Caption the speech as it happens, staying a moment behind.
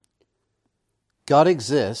God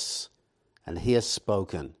exists and he has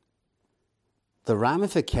spoken. The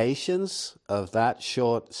ramifications of that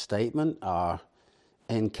short statement are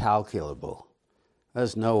incalculable.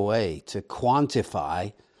 There's no way to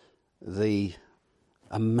quantify the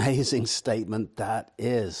amazing statement that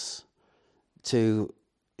is to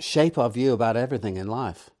shape our view about everything in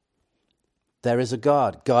life. There is a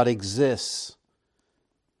God. God exists.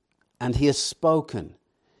 And he has spoken.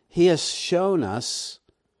 He has shown us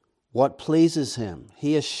what pleases him.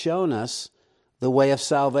 He has shown us the way of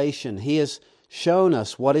salvation. He has shown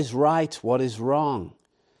us what is right, what is wrong,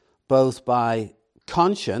 both by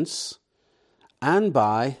conscience and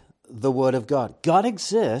by the Word of God. God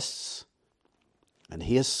exists, and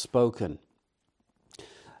he has spoken.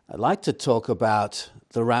 I'd like to talk about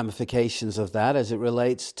the ramifications of that as it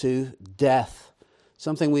relates to death,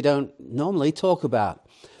 something we don't normally talk about.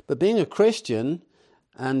 But being a Christian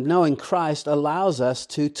and knowing Christ allows us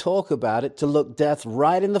to talk about it, to look death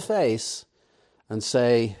right in the face and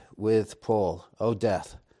say with Paul, "O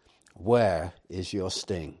death, where is your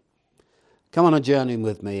sting?" Come on a journey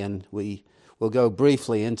with me, and we will go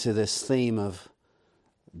briefly into this theme of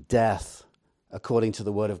death according to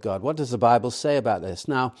the Word of God. What does the Bible say about this?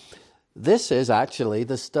 Now, this is actually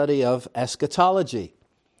the study of eschatology.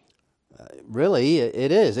 Really,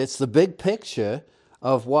 it is. It's the big picture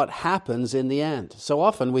of what happens in the end. So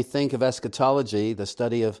often we think of eschatology, the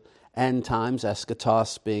study of end times,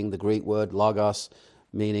 eschatos being the Greek word, logos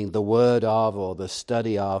meaning the word of or the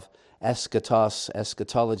study of, eschatos,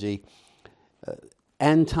 eschatology,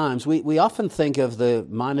 end times. We often think of the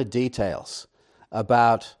minor details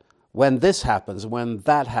about when this happens, when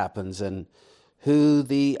that happens, and who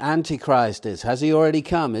the Antichrist is. Has he already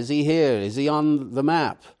come? Is he here? Is he on the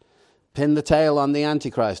map? Pin the tail on the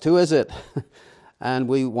Antichrist. Who is it? And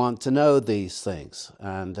we want to know these things.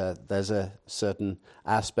 And there's a certain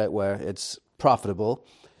aspect where it's profitable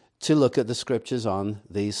to look at the Scriptures on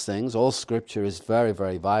these things. All Scripture is very,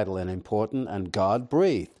 very vital and important, and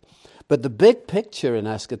God-breathed. But the big picture in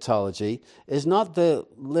eschatology is not the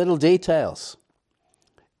little details.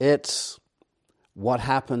 It's what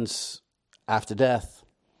happens after death.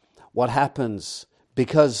 What happens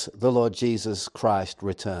because the Lord Jesus Christ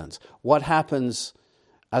returns. What happens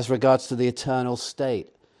as regards to the eternal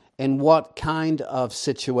state? In what kind of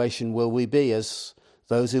situation will we be as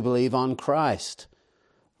those who believe on Christ?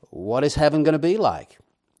 What is heaven going to be like?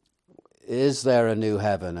 Is there a new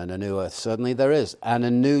heaven and a new earth? Certainly there is. And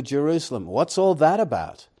a new Jerusalem. What's all that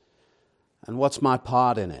about? And what's my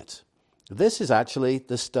part in it? This is actually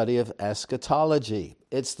the study of eschatology.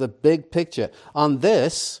 It's the big picture. On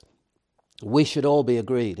this, we should all be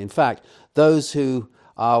agreed. In fact, those who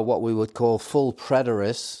are what we would call full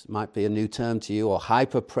preterists, might be a new term to you, or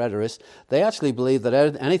hyper-preterists, they actually believe that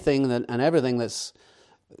anything and everything that's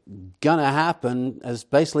going to happen has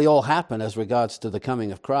basically all happened as regards to the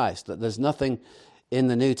coming of Christ, that there's nothing in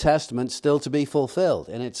the New Testament still to be fulfilled.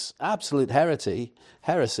 And it's absolute heresy,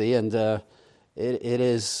 and it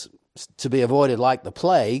is to be avoided like the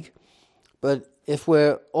plague. But if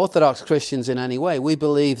we're Orthodox Christians in any way, we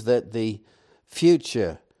believe that the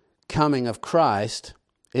future coming of Christ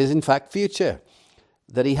is in fact future,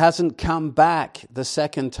 that he hasn't come back the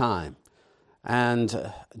second time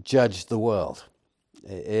and judged the world.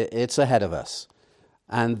 It's ahead of us.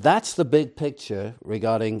 And that's the big picture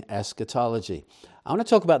regarding eschatology. I want to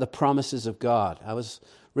talk about the promises of God. I was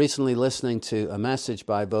recently listening to a message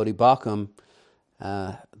by Bodhi Bakum,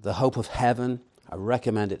 The Hope of Heaven. I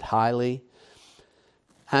recommend it highly.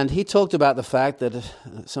 And he talked about the fact that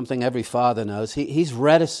something every father knows, he's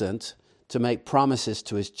reticent to make promises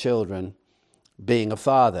to his children being a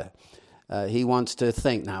father. He wants to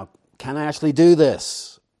think, now, can I actually do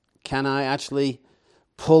this? Can I actually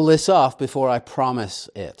pull this off before I promise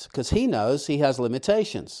it? Because he knows he has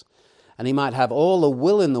limitations. And he might have all the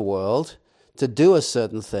will in the world to do a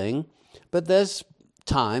certain thing, but there's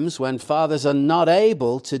times when fathers are not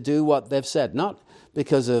able to do what they've said, not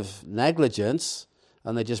because of negligence,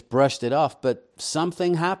 and they just brushed it off, but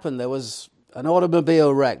something happened. There was an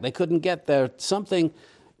automobile wreck. They couldn't get there. Something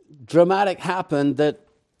dramatic happened that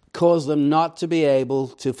caused them not to be able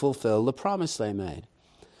to fulfill the promise they made.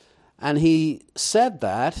 And he said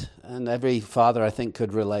that, and every father, I think,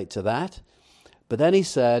 could relate to that. But then he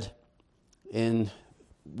said, in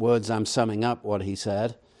words I'm summing up what he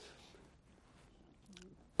said,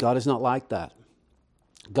 God is not like that.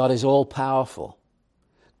 God is all-powerful.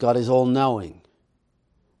 God is all-knowing.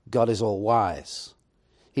 God is all-wise.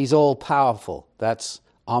 He's all-powerful. That's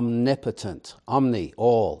omnipotent. Omni,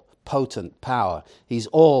 all. Potent, power. He's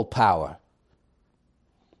all-power.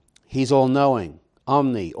 He's all-knowing.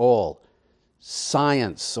 Omni, all.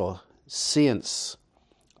 Science or omniscience,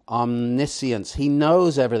 omniscience. He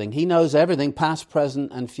knows everything. He knows everything, past,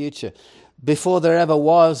 present, and future. Before there ever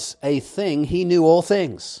was a thing, he knew all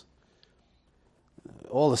things.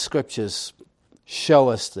 All the scriptures show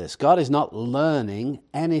us this. God is not learning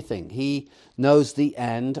anything. He knows the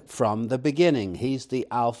end from the beginning. He's the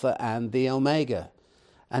Alpha and the Omega.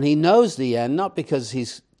 And he knows the end not because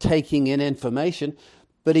he's taking in information,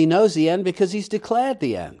 but he knows the end because he's declared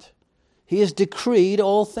the end. He has decreed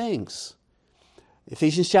all things.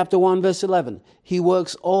 Ephesians chapter 1, verse 11. He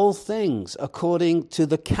works all things according to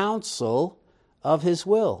the counsel of his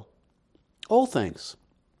will. All things.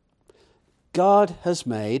 God has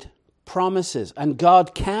made promises, and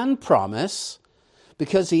God can promise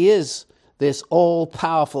because he is this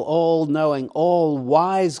all-powerful, all-knowing,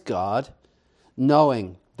 all-wise God,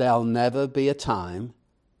 knowing there'll never be a time,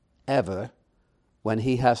 ever, when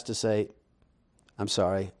he has to say, I'm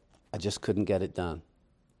sorry, I just couldn't get it done.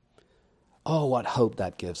 Oh, what hope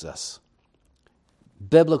that gives us.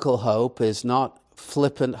 Biblical hope is not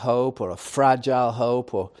flippant hope or a fragile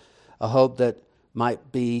hope or a hope that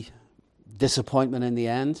might be disappointment in the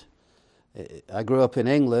end. I grew up in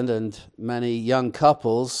England, and many young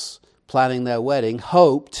couples planning their wedding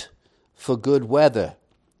hoped for good weather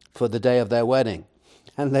for the day of their wedding.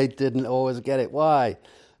 And they didn't always get it. Why?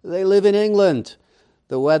 They live in England.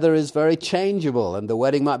 The weather is very changeable, and the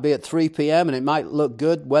wedding might be at 3 p.m. and it might look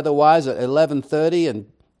good weather-wise at 11:30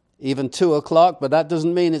 and even 2 o'clock, but that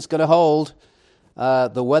doesn't mean it's going to hold.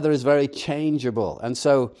 The weather is very changeable. And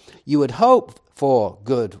so you would hope for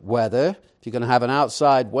good weather if you're going to have an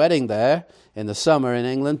outside wedding there in the summer in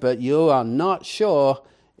England, but you are not sure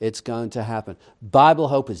it's going to happen. Bible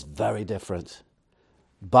hope is very different.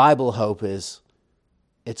 Bible hope is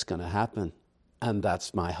it's going to happen. And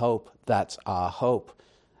that's my hope. That's our hope.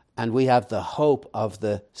 And we have the hope of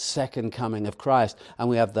the second coming of Christ. And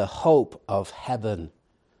we have the hope of heaven.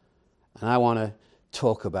 And I want to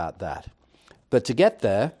talk about that. But to get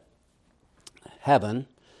there, heaven,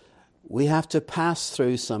 we have to pass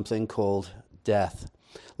through something called death.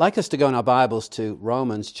 I'd like us to go in our Bibles to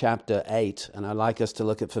Romans chapter 8. And I'd like us to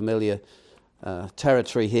look at familiar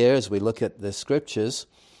territory here as we look at the scriptures.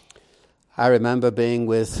 I remember being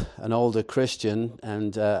with an older Christian,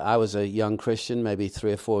 and I was a young Christian, maybe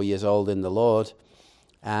 3 or 4 years old in the Lord,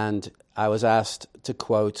 and I was asked to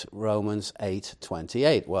quote Romans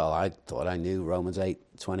 8:28. Well, I thought I knew Romans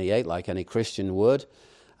 8:28 like any Christian would,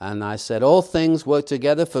 and I said, all things work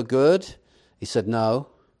together for good. He said, no.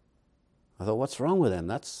 I thought, what's wrong with him?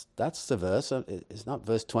 That's the verse. It's not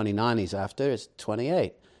verse 29 he's after, it's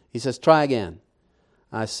 28. He says, try again.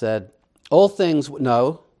 I said, all things,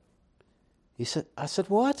 no. I said,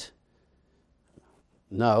 what?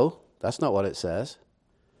 No, that's not what it says.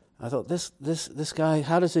 I thought, this guy,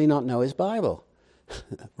 how does he not know his Bible?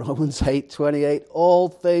 Romans 8:28, all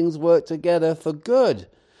things work together for good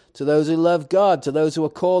to those who love God, to those who are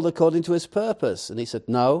called according to his purpose. And he said,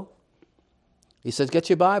 no. He said,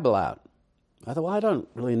 get your Bible out. I thought, well, I don't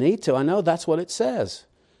really need to. I know that's what it says.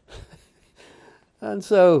 And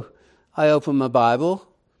so I opened my Bible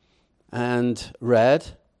and read.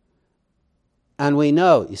 And we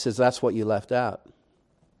know, he says, that's what you left out.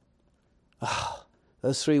 Oh,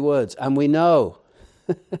 those 3 words. And we know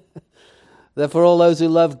that for all those who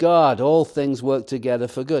love God, all things work together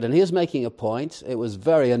for good. And he was making a point. It was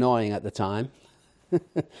very annoying at the time.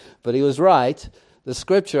 But he was right. The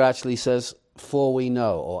scripture actually says, for we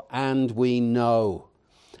know, or and we know.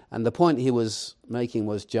 And the point he was making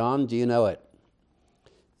was, John, do you know it?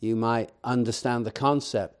 You might understand the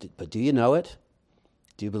concept, but do you know it?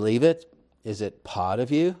 Do you believe it? Is it part of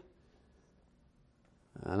you?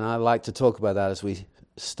 And I like to talk about that as we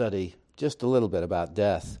study just a little bit about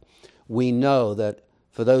death. We know that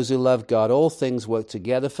for those who love God, all things work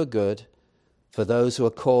together for good, for those who are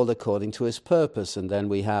called according to his purpose. And then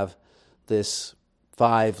we have this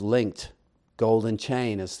 5-linked golden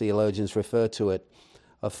chain, as theologians refer to it,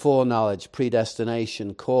 of foreknowledge,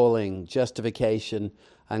 predestination, calling, justification,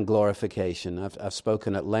 and glorification. I've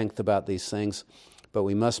spoken at length about these things. But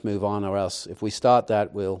we must move on, or else if we start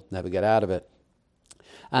that, we'll never get out of it.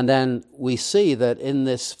 And then we see that in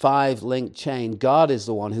this 5-link chain, God is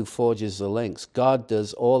the one who forges the links. God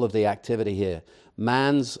does all of the activity here.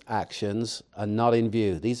 Man's actions are not in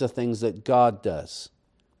view. These are things that God does.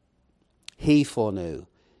 He foreknew.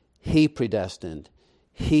 He predestined.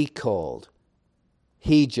 He called.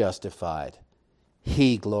 He justified.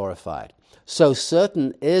 He glorified. So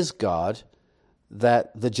certain is God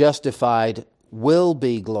that the justified will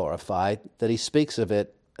be glorified, that he speaks of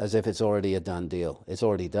it as if it's already a done deal. It's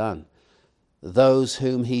already done. Those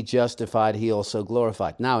whom he justified, he also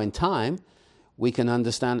glorified. Now, in time, we can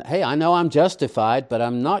understand, hey, I know I'm justified, but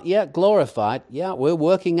I'm not yet glorified. Yeah, we're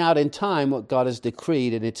working out in time what God has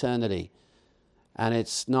decreed in eternity. And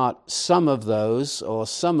it's not some of those or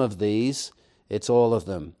some of these, it's all of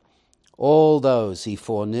them. All those he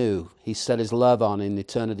foreknew, he set his love on in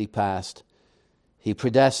eternity past. He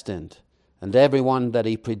predestined. And everyone that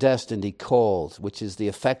he predestined, he called, which is the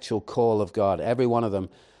effectual call of God. Every one of them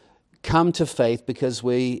come to faith because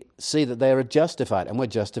we see that they are justified, and we're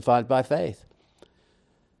justified by faith.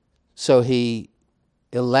 So he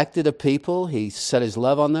elected a people, he set his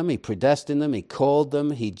love on them, he predestined them, he called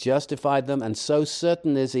them, he justified them, and so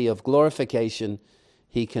certain is he of glorification,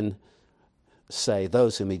 he can say,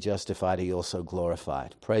 those whom he justified, he also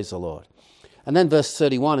glorified. Praise the Lord. And then verse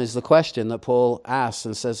 31 is the question that Paul asks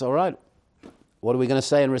and says, all right, what are we going to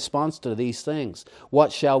say in response to these things?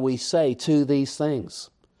 What shall we say to these things?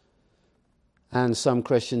 And some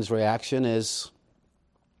Christians' reaction is,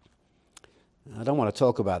 I don't want to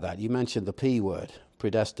talk about that. You mentioned the P word,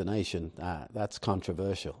 predestination. That's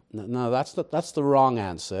controversial. No, that's the wrong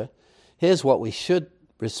answer. Here's what we should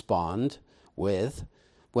respond with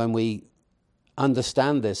when we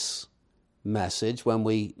understand this message, when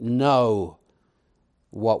we know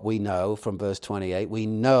what we know from verse 28. We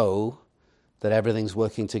know that everything's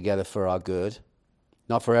working together for our good.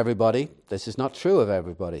 Not for everybody. This is not true of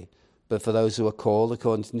everybody. But for those who are called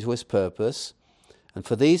according to his purpose. And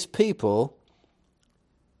for these people,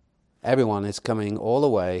 everyone is coming all the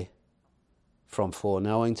way from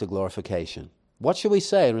foreknowing to glorification. What should we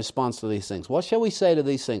say in response to these things? What shall we say to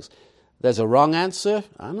these things? There's a wrong answer.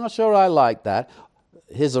 I'm not sure I like that.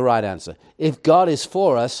 Here's the right answer. If God is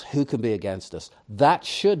for us, who can be against us? That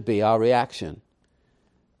should be our reaction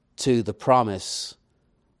to the promise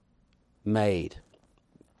made.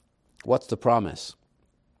 What's the promise?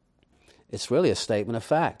 It's really a statement of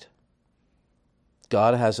fact.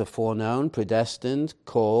 God has a foreknown, predestined,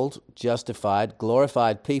 called, justified,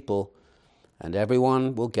 glorified people, and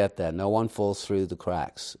everyone will get there. No one falls through the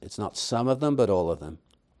cracks. It's not some of them, but all of them.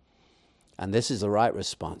 And this is the right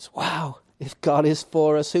response. Wow, if God is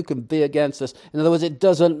for us, who can be against us? In other words, it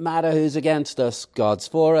doesn't matter who's against us. God's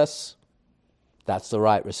for us. That's the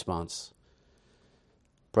right response.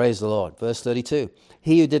 Praise the Lord. Verse 32.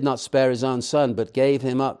 He who did not spare his own son, but gave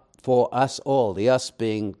him up for us all, the us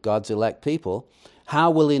being God's elect people, how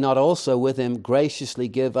will he not also with him graciously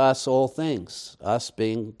give us all things, us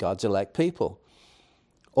being God's elect people?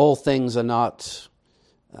 All things are not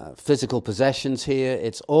physical possessions here.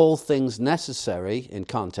 It's all things necessary in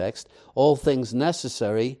context, all things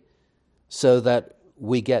necessary so that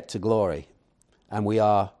we get to glory and we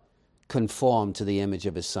are conformed to the image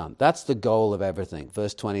of his Son. That's the goal of everything.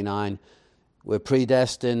 Verse 29, we're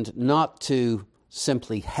predestined not to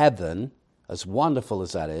simply heaven, as wonderful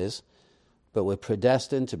as that is, but we're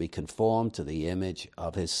predestined to be conformed to the image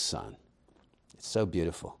of his Son. It's so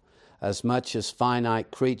beautiful. As much as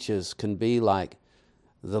finite creatures can be like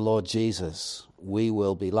the Lord Jesus, we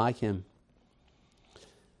will be like him.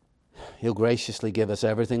 He'll graciously give us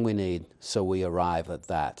everything we need so we arrive at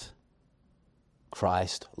that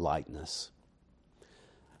Christ-likeness.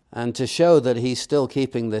 And to show that he's still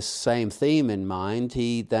keeping this same theme in mind,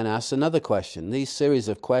 he then asks another question. These series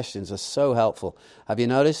of questions are so helpful. Have you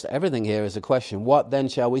noticed? Everything here is a question. What then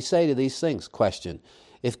shall we say to these things? Question.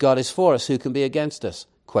 If God is for us, who can be against us?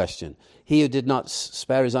 Question. He who did not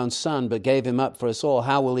spare his own son, but gave him up for us all,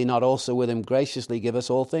 how will he not also with him graciously give us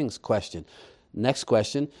all things? Question. Next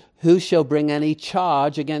question. Who shall bring any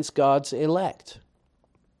charge against God's elect?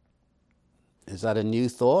 Is that a new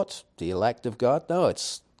thought? The elect of God? No,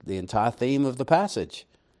 it's the entire theme of the passage.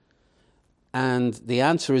 And the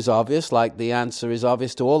answer is obvious, like the answer is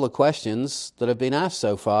obvious to all the questions that have been asked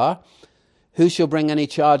so far. Who shall bring any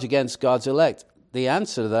charge against God's elect? The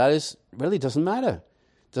answer to that is, really doesn't matter.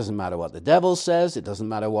 It doesn't matter what the devil says. It doesn't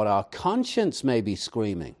matter what our conscience may be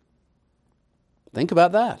screaming. Think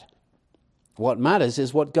about that. What matters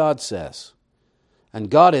is what God says. And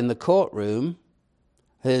God in the courtroom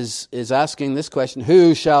is asking this question,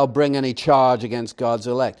 who shall bring any charge against God's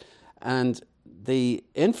elect? And the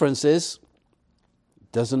inference is,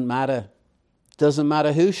 doesn't matter. Doesn't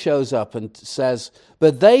matter who shows up and says,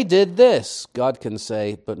 but they did this. God can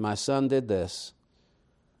say, but my son did this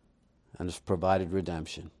and has provided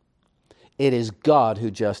redemption. It is God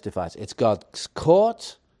who justifies. It's God's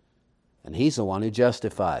court, and he's the one who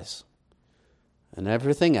justifies. And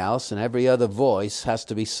everything else and every other voice has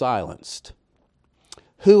to be silenced.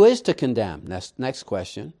 Who is to condemn? Next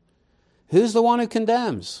question. Who's the one who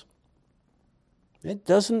condemns? It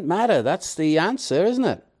doesn't matter. That's the answer, isn't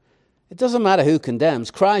it? It doesn't matter who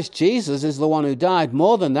condemns. Christ Jesus is the one who died.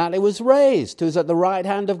 More than that, it was raised, who is at the right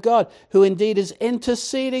hand of God, who indeed is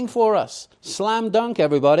interceding for us. Slam dunk,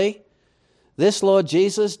 everybody. This Lord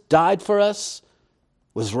Jesus died for us,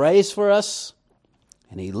 was raised for us,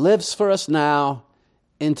 and he lives for us now,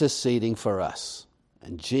 interceding for us.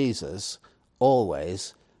 And Jesus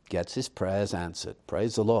always gets his prayers answered.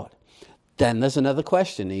 Praise the Lord. Then there's another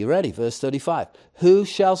question. Are you ready? Verse 35. Who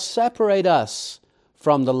shall separate us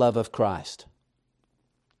from the love of Christ?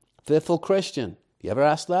 Faithful Christian, you ever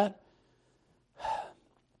asked that?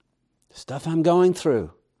 The stuff I'm going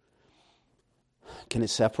through, can it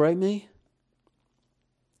separate me?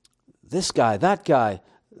 This guy, that guy,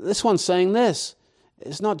 this one's saying this.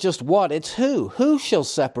 It's not just what, it's who. Who shall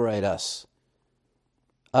separate us?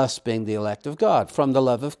 Us being the elect of God, from the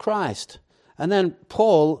love of Christ. And then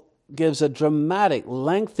Paul gives a dramatic,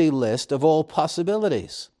 lengthy list of all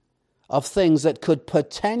possibilities, of things that could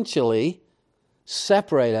potentially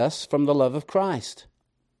separate us from the love of Christ.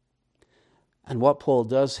 And what Paul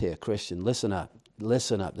does here, Christian, listen up,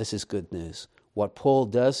 this is good news. What Paul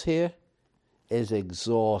does here is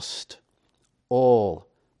exhaust all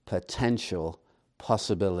potential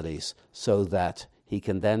possibilities so that he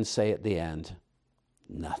can then say at the end,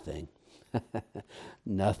 nothing.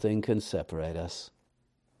 Nothing can separate us.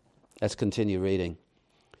 Let's continue reading.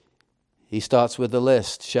 He starts with the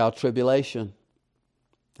list. Shall tribulation,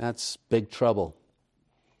 that's big trouble,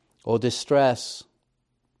 or distress,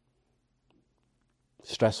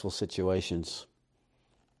 stressful situations,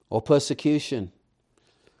 or persecution,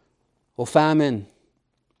 or famine,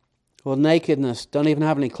 or nakedness, don't even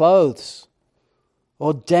have any clothes,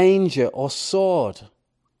 or danger, or sword.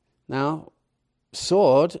 Now,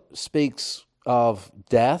 sword speaks of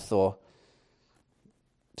death or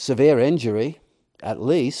severe injury, at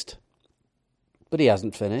least, but he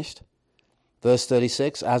hasn't finished. Verse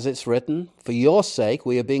 36, as it's written, for your sake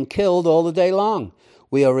we are being killed all the day long.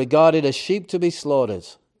 We are regarded as sheep to be slaughtered,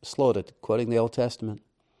 quoting the Old Testament.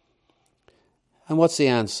 And what's the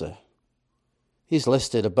answer? He's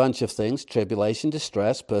listed a bunch of things: tribulation,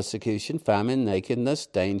 distress, persecution, famine, nakedness,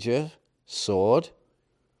 danger, sword.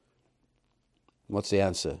 What's the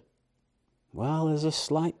answer? Well, there's a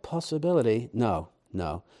slight possibility. No.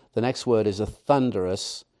 The next word is a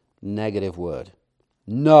thunderous negative word.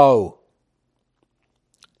 No.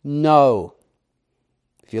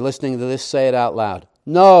 If you're listening to this, say it out loud.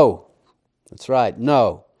 No. That's right,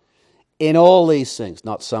 no. In all these things,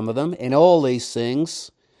 not some of them, in all these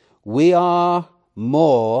things, we are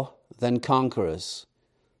more than conquerors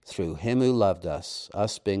through him who loved us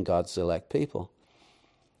being God's elect people.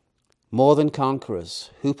 More than conquerors,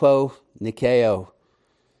 hupo nikeo,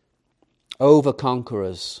 over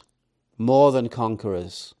conquerors, more than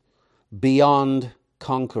conquerors, beyond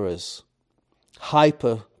conquerors,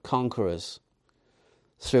 hyper conquerors.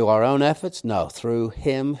 Through our own efforts? No, through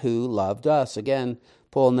him who loved us. Again,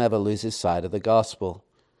 Paul never loses sight of the gospel.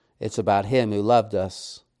 It's about him who loved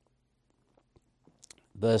us.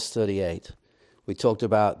 Verse 38. We talked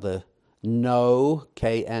about the know,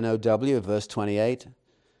 K-N-O-W, verse 28.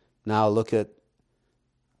 Now look at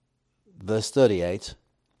verse 38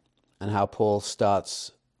 and how Paul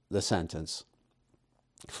starts the sentence.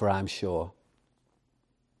 For I'm sure.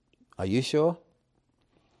 Are you sure?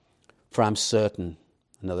 For I'm certain,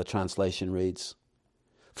 another translation reads.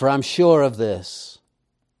 For I'm sure of this,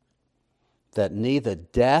 that neither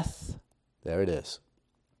death, there it is,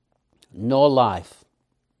 nor life,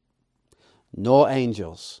 nor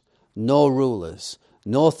angels, nor rulers,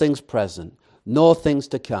 nor things present, nor things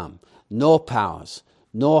to come, nor powers,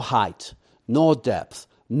 nor height, nor depth,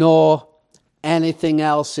 nor anything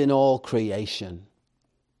else in all creation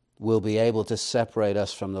will be able to separate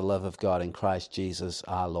us from the love of God in Christ Jesus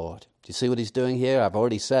our Lord. Do you see what he's doing here? I've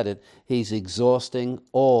already said it. He's exhausting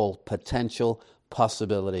all potential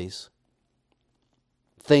possibilities.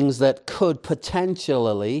 Things that could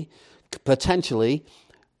potentially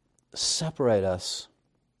separate us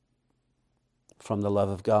from the love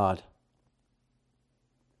of God.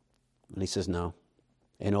 And he says, no.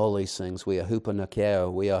 In all these things, we are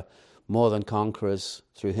hupanokeo. We are more than conquerors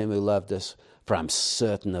through him who loved us. For I'm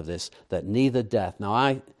certain of this, that neither death. Now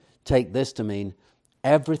I take this to mean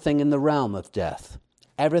everything in the realm of death.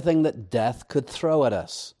 Everything that death could throw at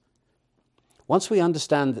us. Once we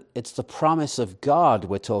understand that it's the promise of God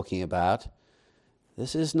we're talking about,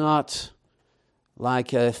 this is not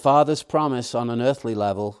like a father's promise on an earthly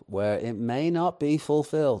level where it may not be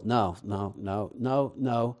fulfilled. No.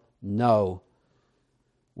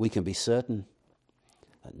 We can be certain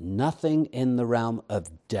that nothing in the realm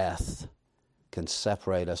of death can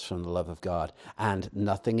separate us from the love of God, and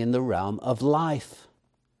nothing in the realm of life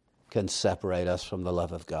can separate us from the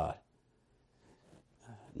love of God.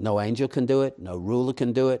 No angel can do it. No ruler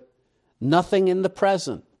can do it. Nothing in the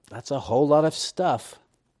present. That's a whole lot of stuff.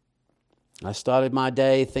 I started my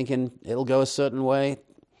day thinking it'll go a certain way.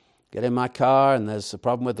 Get in my car and there's a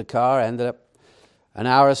problem with the car. I ended up an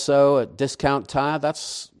hour or so at Discount Tire.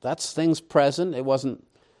 That's things present. It wasn't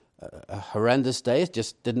a horrendous day. It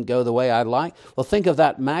just didn't go the way I'd like. Well, think of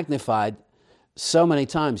that magnified so many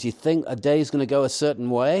times. You think a day's going to go a certain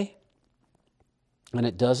way, and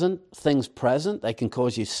it doesn't. Things present, they can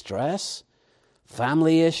cause you stress,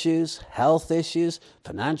 family issues, health issues,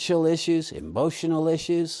 financial issues, emotional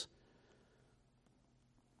issues.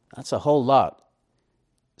 That's a whole lot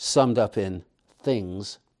summed up in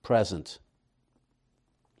things present.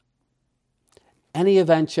 Any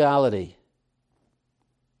eventuality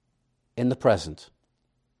in the present.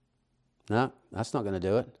 No, that's not going to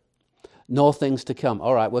do it. Nor things to come.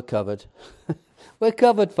 All right, we're covered. We're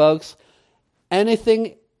covered, folks.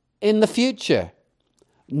 Anything in the future.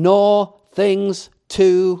 Nor things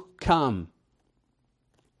to come.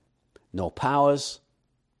 Nor powers,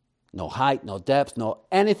 no height, no depth, nor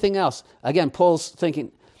anything else. Again, Paul's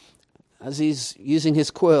thinking, as he's using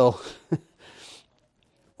his quill,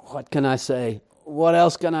 what can I say? What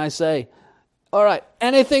else can I say? All right,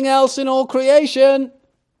 anything else in all creation?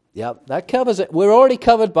 Yep, that covers it. We're already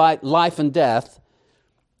covered by life and death.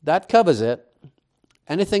 That covers it.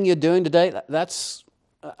 Anything you're doing today, that's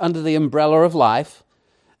under the umbrella of life.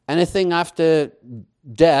 Anything after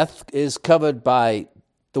death is covered by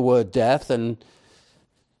the word death, and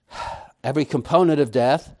every component of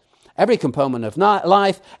death, every component of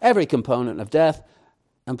life, every component of death.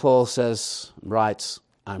 And Paul says, writes,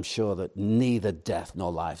 I'm sure that neither death,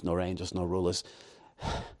 nor life, nor angels, nor rulers,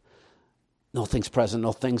 nor things present,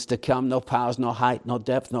 nor things to come, no powers, nor height, nor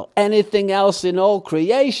depth, nor anything else in all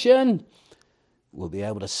creation will be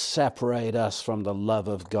able to separate us from the love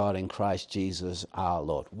of God in Christ Jesus our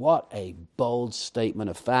Lord. What a bold statement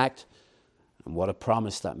of fact, and what a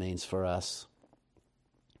promise that means for us.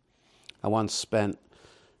 I once spent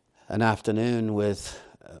an afternoon with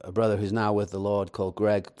a brother who's now with the Lord called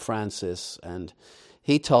Greg Francis, and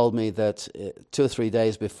he told me that 2 or 3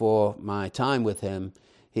 days before my time with him,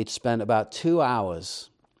 he'd spent about 2 hours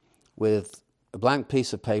with a blank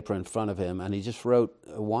piece of paper in front of him, and he just wrote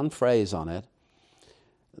one phrase on it.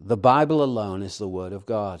 The Bible alone is the Word of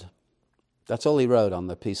God. That's all he wrote on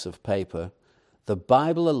the piece of paper. The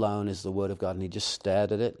Bible alone is the Word of God. And he just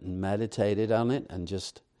stared at it and meditated on it and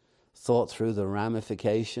just thought through the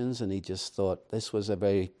ramifications. And he just thought this was a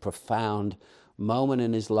very profound moment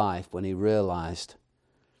in his life when he realized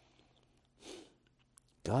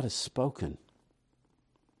God has spoken.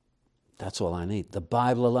 That's all I need. The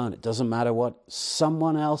Bible alone. It doesn't matter what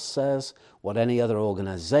someone else says, what any other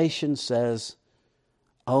organization says.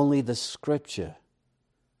 Only the Scripture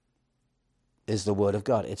is the Word of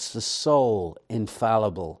God. It's the sole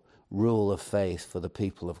infallible rule of faith for the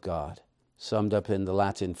people of God. Summed up in the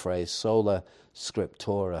Latin phrase, sola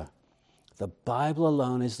scriptura. The Bible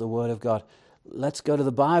alone is the Word of God. Let's go to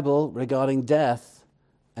the Bible regarding death,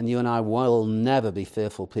 and you and I will never be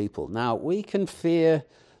fearful people. Now, we can fear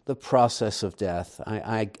the process of death.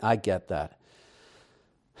 I get that.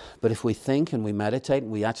 But if we think and we meditate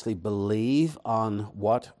and we actually believe on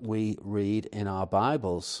what we read in our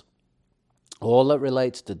Bibles, all that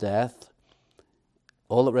relates to death,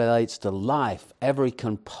 all that relates to life, every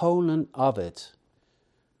component of it,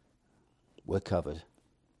 we're covered.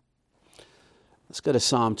 Let's go to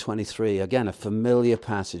Psalm 23. Again, a familiar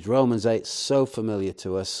passage. Romans 8, so familiar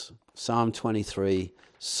to us. Psalm 23,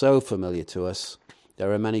 so familiar to us.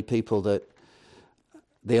 There are many people that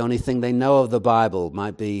the only thing they know of the Bible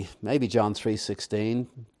might be maybe John 3:16,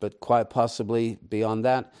 but quite possibly beyond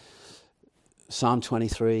that. Psalm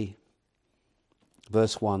 23,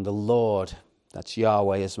 verse 1, the Lord, that's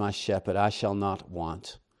Yahweh, is my shepherd, I shall not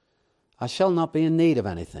want. I shall not be in need of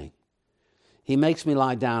anything. He makes me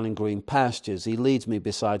lie down in green pastures. He leads me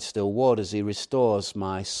beside still waters. He restores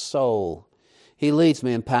my soul. He leads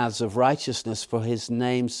me in paths of righteousness for his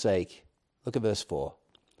name's sake. Look at verse 4.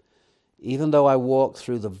 Even though I walk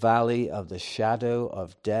through the valley of the shadow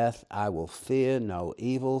of death, I will fear no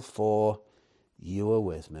evil, for you are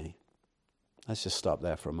with me. Let's just stop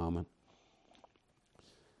there for a moment.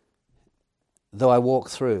 Though I walk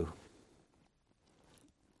through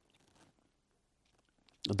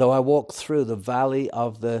the valley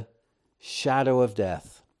of the shadow of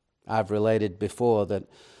death. I've related before that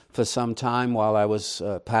for some time while I was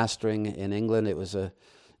pastoring in England, it was a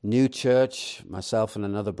new church. Myself and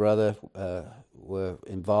another brother were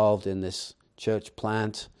involved in this church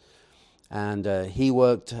plant. And he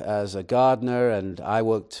worked as a gardener, and I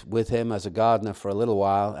worked with him as a gardener for a little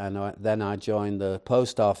while, and then I joined the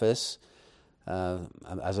post office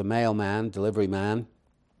as a mailman, delivery man.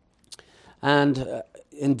 And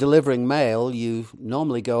in delivering mail, you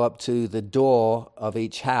normally go up to the door of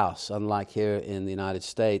each house, unlike here in the United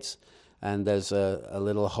States. And there's a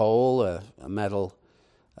little hole, a metal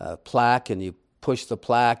plaque, and you push the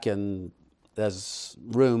plaque, and there's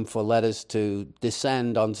room for letters to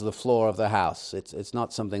descend onto the floor of the house. It's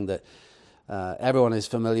not something that everyone is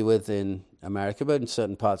familiar with in America, but in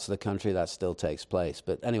certain parts of the country that still takes place.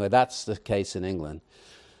 But anyway, that's the case in England.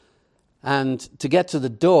 And to get to the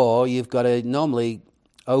door, you've got to normally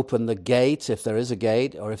open the gate, if there is a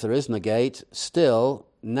gate, or if there isn't a gate, still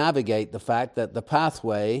navigate the fact that the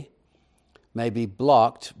pathway may be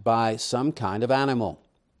blocked by some kind of animal,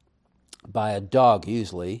 by a dog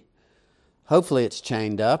usually. Hopefully it's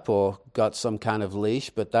chained up or got some kind of leash,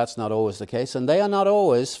 but that's not always the case. And they are not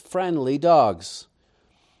always friendly dogs.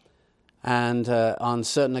 And on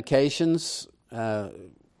certain occasions,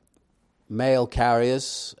 mail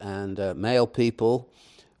carriers and mail people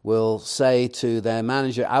will say to their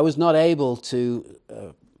manager, I was not able to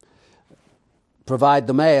provide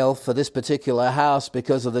the mail for this particular house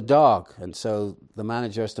because of the dog. And so the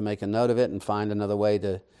manager has to make a note of it and find another way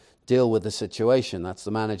to deal with the situation. That's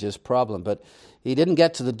the manager's problem. But he didn't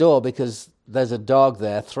get to the door because there's a dog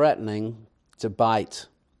there threatening to bite.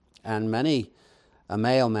 And many a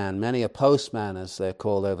mailman, many a postman, as they're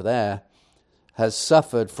called over there, has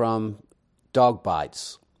suffered from dog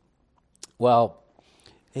bites. Well,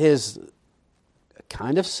 here's a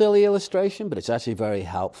kind of silly illustration, but it's actually very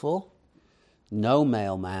helpful. No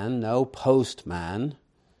mailman, no postman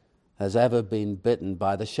has ever been bitten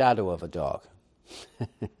by the shadow of a dog.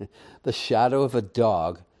 The shadow of a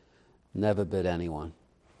dog never bit anyone.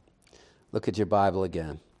 Look at your Bible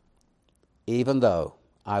again. Even though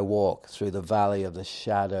I walk through the valley of the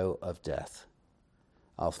shadow of death,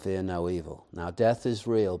 I'll fear no evil. Now, death is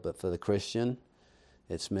real, but for the Christian,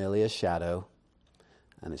 it's merely a shadow,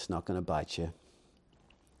 and it's not going to bite you.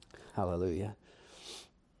 Hallelujah.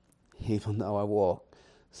 Even though I walk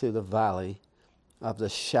through the valley of the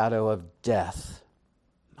shadow of death,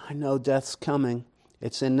 I know death's coming.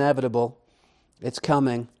 It's inevitable. It's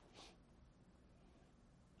coming.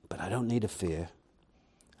 But I don't need to fear.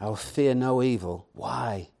 I will fear no evil.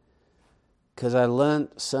 Why? Because I learned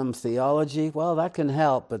some theology. Well, that can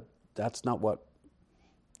help, but that's not what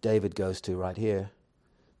David goes to right here.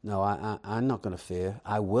 No, I'm not going to fear.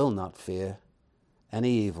 I will not fear any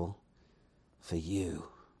evil, for you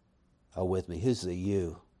are with me. Who's the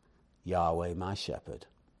you? Yahweh, my shepherd.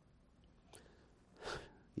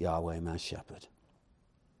 Yahweh, my shepherd.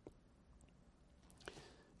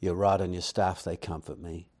 Your rod and your staff, they comfort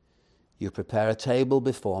me. You prepare a table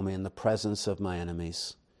before me in the presence of my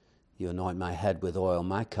enemies. You anoint my head with oil,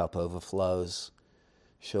 my cup overflows.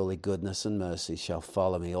 Surely goodness and mercy shall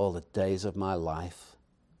follow me all the days of my life.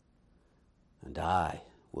 And I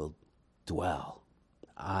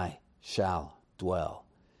shall dwell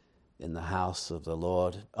in the house of the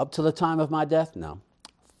Lord. Up to the time of my death? No,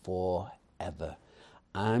 forever.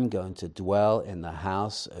 I'm going to dwell in the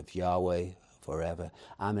house of Yahweh forever.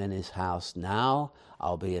 I'm in his house now.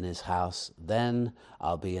 I'll be in his house then.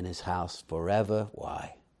 I'll be in his house forever.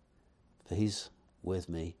 Why? For he's with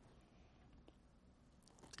me.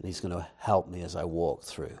 And he's going to help me as I walk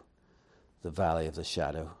through the valley of the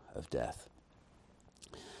shadow of death.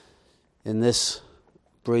 In this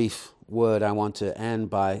brief word, I want to end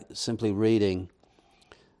by simply reading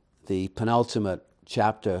the penultimate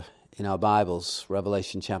chapter in our Bibles,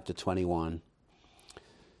 Revelation chapter 21.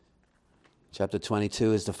 Chapter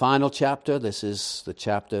 22 is the final chapter. This is the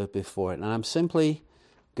chapter before it. And I'm simply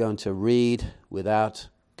going to read without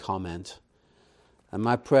comment. And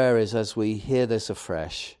my prayer is, as we hear this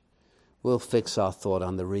afresh, we'll fix our thought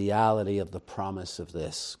on the reality of the promise of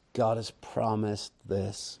this. God has promised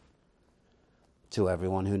this to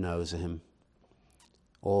everyone who knows him,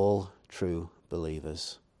 all true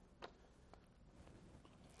believers.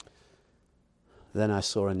 Then I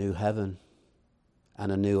saw a new heaven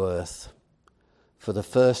and a new earth, for the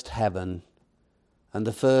first heaven and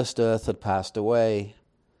the first earth had passed away,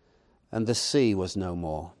 and the sea was no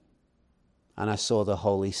more. And I saw the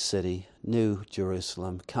holy city, New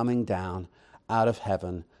Jerusalem, coming down out of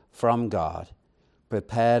heaven from God,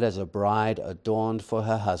 prepared as a bride adorned for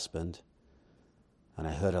her husband. And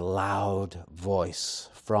I heard a loud voice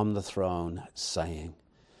from the throne saying,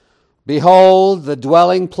 Behold, the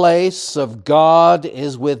dwelling place of God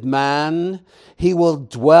is with man. He will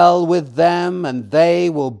dwell with them, and they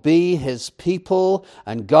will be his people,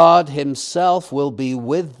 and God himself will be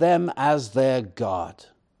with them as their God.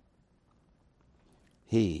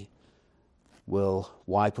 He will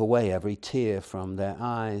wipe away every tear from their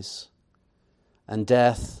eyes, and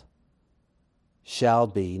death shall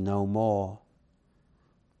be no more.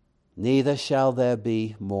 Neither shall there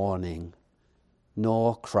be mourning,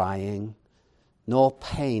 nor crying, nor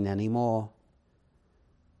pain any more,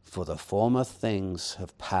 for the former things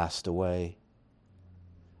have passed away.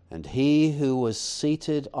 And he who was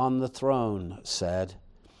seated on the throne said,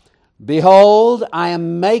 Behold, I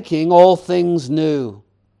am making all things new.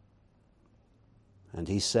 And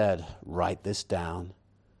he said, Write this down,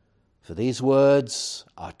 for these words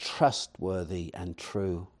are trustworthy and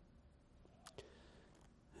true.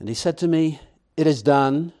 And he said to me, It is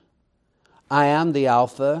done. I am the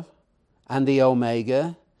Alpha and the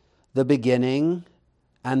Omega, the beginning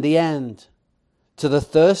and the end. To the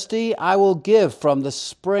thirsty I will give from the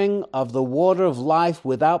spring of the water of life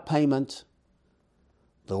without payment.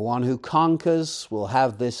 The one who conquers will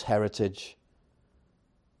have this heritage,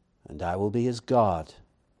 and I will be his God,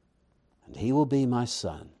 and he will be my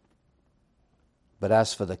son. But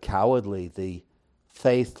as for the cowardly, the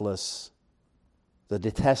faithless, the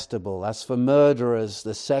detestable, as for murderers,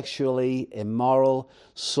 the sexually immoral,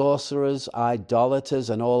 sorcerers, idolaters,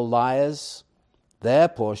 and all liars, their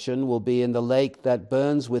portion will be in the lake that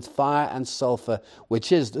burns with fire and sulfur, which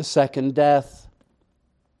is the second death.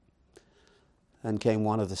 Then came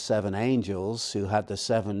one of the seven angels who had the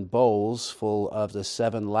seven bowls full of the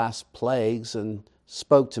seven last plagues and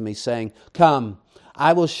spoke to me, saying, Come,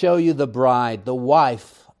 I will show you the bride, the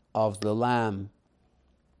wife of the Lamb.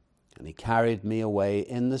 And he carried me away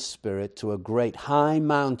in the Spirit to a great high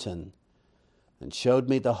mountain and showed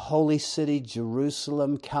me the holy city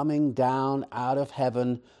Jerusalem coming down out of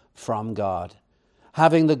heaven from God,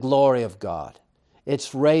 having the glory of God,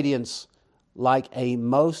 its radiance like a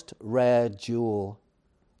most rare jewel,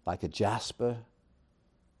 like a jasper,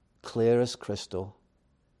 clear as crystal.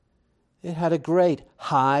 It had a great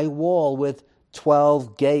high wall with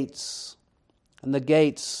 12 gates, and the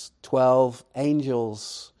gates 12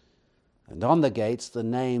 angels. And on the gates the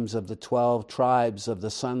names of the 12 tribes of the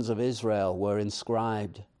sons of Israel were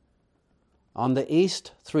inscribed. On the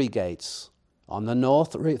east 3 gates, on the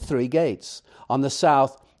north 3 gates, on the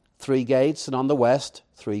south 3 gates, and on the west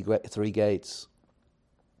 3 gates.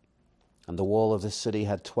 And the wall of the city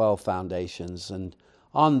had 12 foundations, and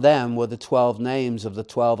on them were the 12 names of the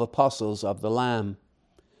 12 apostles of the Lamb.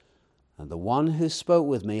 And the one who spoke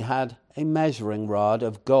with me had a measuring rod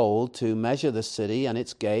of gold to measure the city and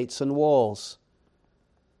its gates and walls.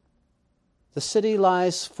 The city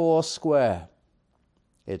lies 4 square,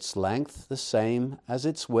 its length the same as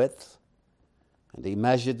its width. And he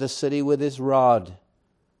measured the city with his rod,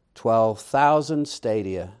 12,000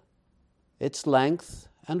 stadia. Its length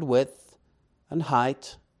and width and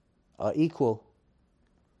height are equal.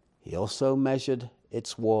 He also measured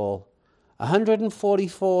its wall,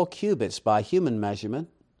 144 cubits by human measurement,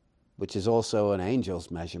 which is also an angel's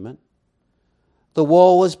measurement. The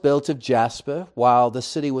wall was built of jasper, while the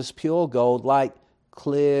city was pure gold, like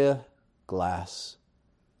clear glass.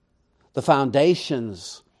 The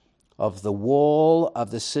foundations of the wall of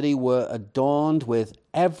the city were adorned with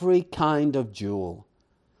every kind of jewel.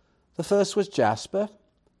 The first was jasper,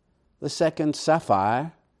 the second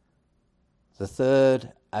sapphire, the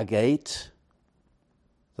third agate,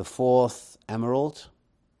 the fourth emerald,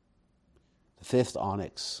 the fifth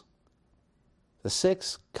onyx, the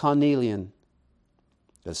sixth carnelian,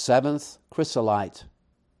 the seventh chrysolite,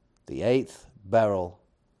 the eighth beryl,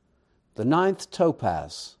 the ninth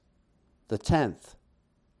topaz, the 10th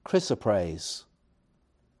chrysoprase,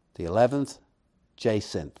 the 11th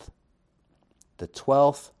jacinth, the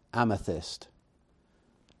 12th amethyst.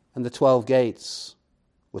 And the 12 gates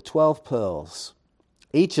were 12 pearls,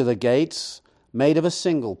 each of the gates made of a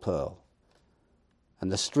single pearl.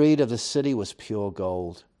 And the street of the city was pure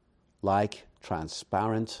gold, like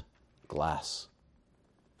transparent glass.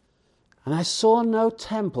 And I saw no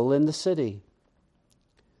temple in the city,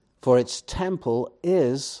 for its temple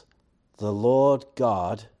is the Lord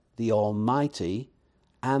God, the Almighty,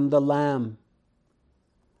 and the Lamb.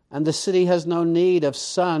 And the city has no need of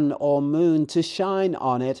sun or moon to shine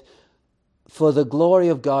on it, for the glory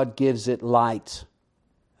of God gives it light,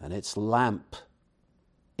 and its lamp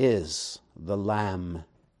is the Lamb.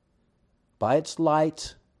 By its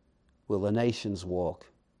light will the nations walk,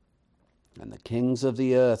 and the kings of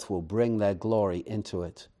the earth will bring their glory into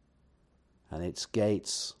it, and its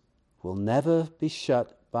gates will never be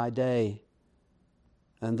shut by day,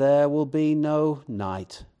 and there will be no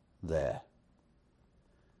night there.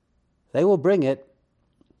 They will bring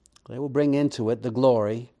into it the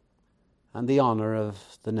glory and the honor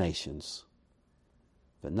of the nations,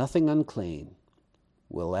 but nothing unclean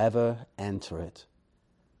will ever enter it,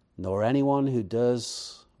 nor anyone who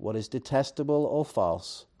does what is detestable or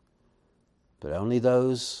false, but only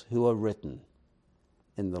those who are written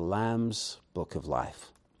in the Lamb's book of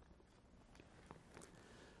life.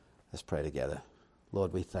 Let's pray together.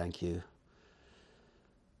 Lord, we thank you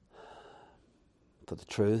for the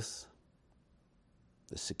truth,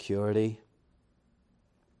 the security,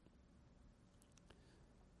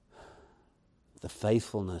 the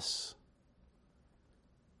faithfulness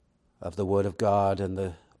of the Word of God and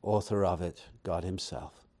the author of it, God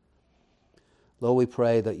himself. Lord, we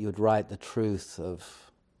pray that you would write the truth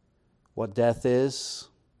of what death is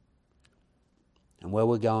and where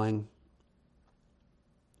we're going.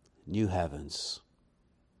 New heavens,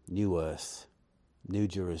 new earth, new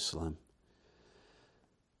Jerusalem.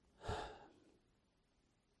 It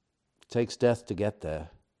takes death to get there.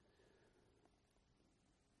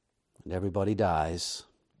 And everybody dies.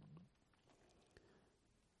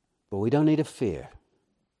 But we don't need to fear,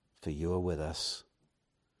 for you are with us.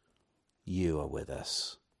 You are with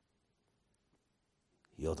us.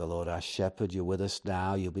 You're the Lord our shepherd. You're with us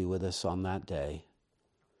now. You'll be with us on that day.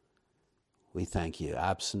 We thank you.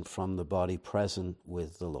 Absent from the body, present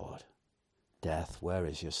with the Lord. Death, where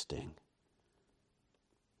is your sting?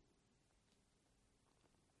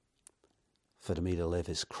 For to me to live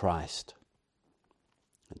is Christ,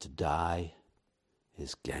 and to die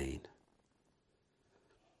is gain.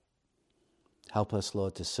 Help us,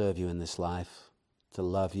 Lord, to serve you in this life, to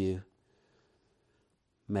love you.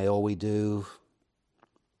 May all we do,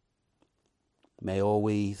 may all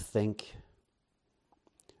we think,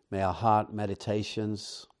 may our heart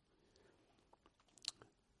meditations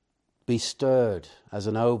be stirred as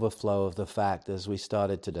an overflow of the fact, as we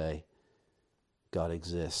started today, God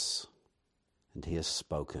exists and he has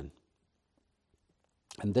spoken.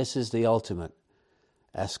 And this is the ultimate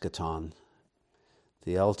eschaton,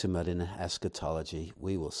 the ultimate in eschatology.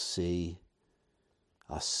 We will see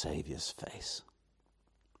our Savior's face.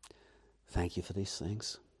 Thank you for these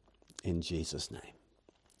things. In Jesus' name.